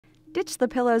Ditch the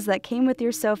pillows that came with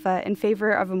your sofa in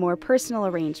favor of a more personal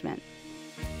arrangement.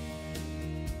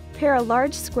 Pair a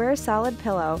large square solid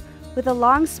pillow with a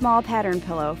long small pattern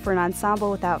pillow for an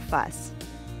ensemble without fuss.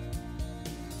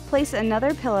 Place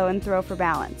another pillow and throw for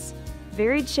balance.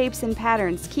 Varied shapes and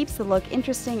patterns keeps the look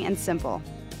interesting and simple.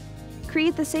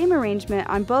 Create the same arrangement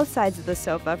on both sides of the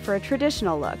sofa for a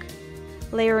traditional look,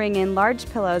 layering in large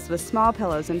pillows with small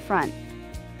pillows in front.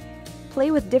 Play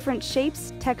with different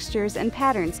shapes, textures, and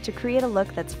patterns to create a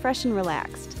look that's fresh and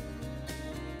relaxed.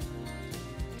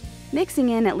 Mixing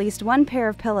in at least one pair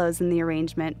of pillows in the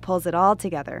arrangement pulls it all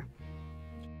together.